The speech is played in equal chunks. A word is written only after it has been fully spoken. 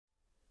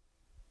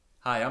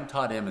Hi, I'm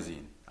Todd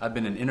Amazine. I've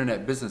been an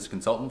internet business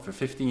consultant for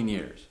 15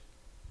 years.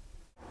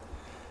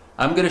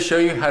 I'm going to show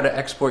you how to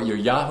export your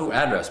Yahoo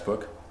address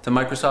book to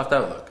Microsoft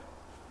Outlook.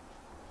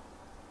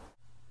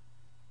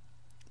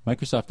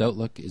 Microsoft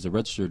Outlook is a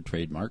registered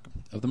trademark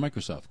of the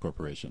Microsoft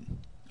Corporation,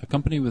 a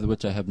company with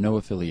which I have no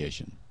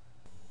affiliation.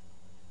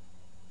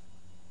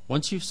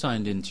 Once you've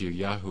signed into your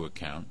Yahoo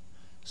account,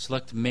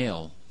 select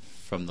Mail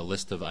from the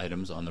list of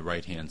items on the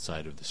right-hand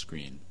side of the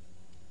screen.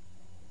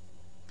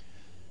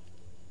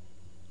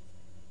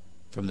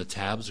 From the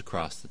tabs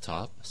across the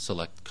top,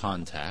 select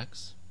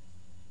Contacts.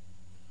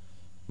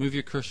 Move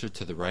your cursor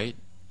to the right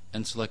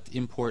and select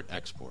Import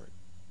Export.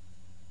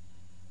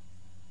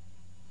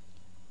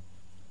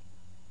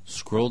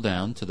 Scroll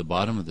down to the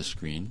bottom of the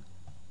screen,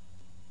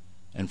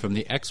 and from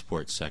the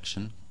Export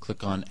section,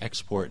 click on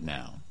Export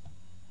Now.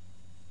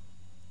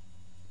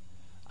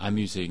 I'm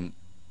using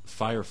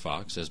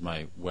Firefox as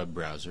my web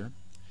browser,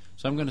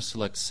 so I'm going to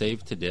select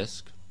Save to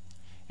Disk,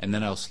 and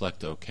then I'll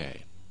select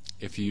OK.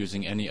 If you're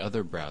using any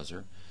other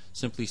browser,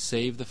 simply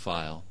save the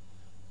file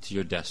to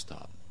your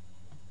desktop.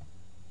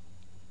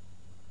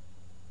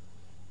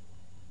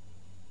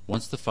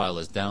 Once the file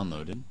is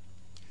downloaded,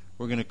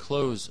 we're going to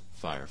close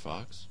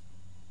Firefox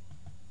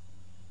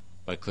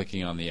by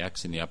clicking on the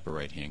X in the upper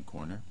right hand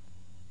corner,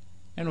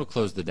 and we'll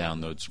close the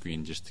download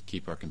screen just to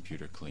keep our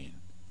computer clean.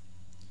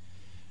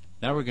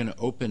 Now we're going to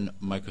open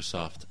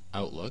Microsoft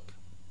Outlook,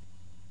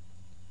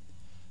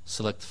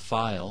 select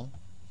File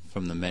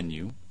from the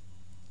menu,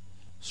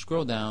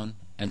 scroll down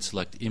and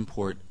select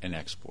Import and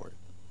Export.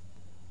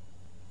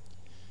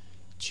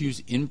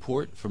 Choose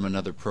Import from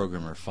another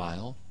program or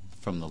file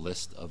from the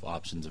list of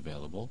options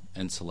available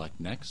and select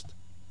Next.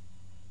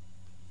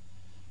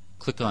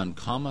 Click on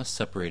comma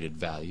separated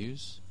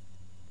values,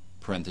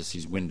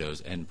 parentheses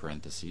Windows end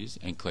parentheses,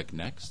 and click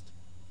Next.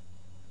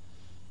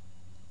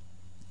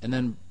 And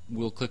then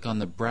we'll click on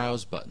the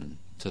Browse button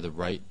to the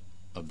right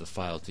of the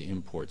File to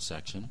Import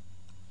section.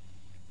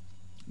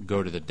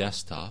 Go to the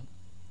desktop,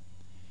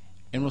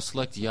 and we'll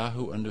select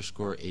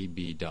yahoo_ab.csv,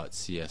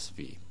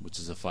 which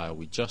is a file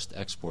we just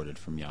exported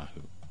from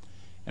Yahoo,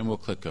 and we'll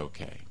click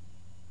OK.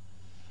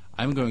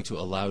 I'm going to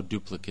allow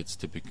duplicates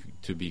to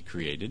be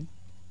created,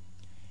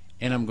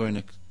 and I'm going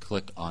to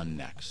click on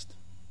Next.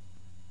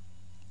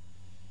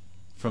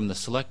 From the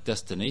Select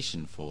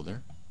Destination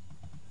folder,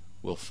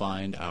 we'll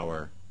find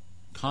our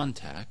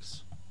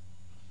Contacts,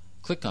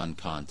 click on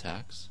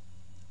Contacts,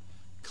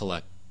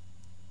 click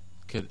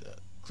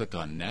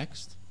on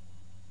Next,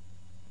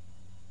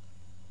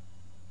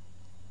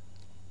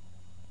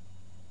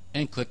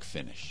 and click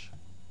Finish.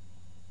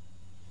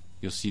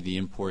 You'll see the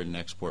Import and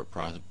Export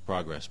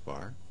progress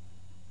bar.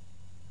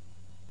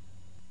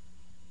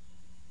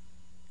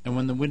 And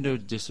when the window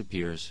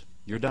disappears,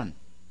 you're done.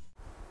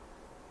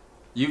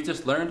 You've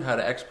just learned how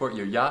to export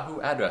your Yahoo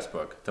address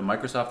book to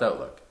Microsoft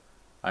Outlook.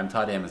 I'm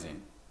Todd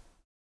Amazine.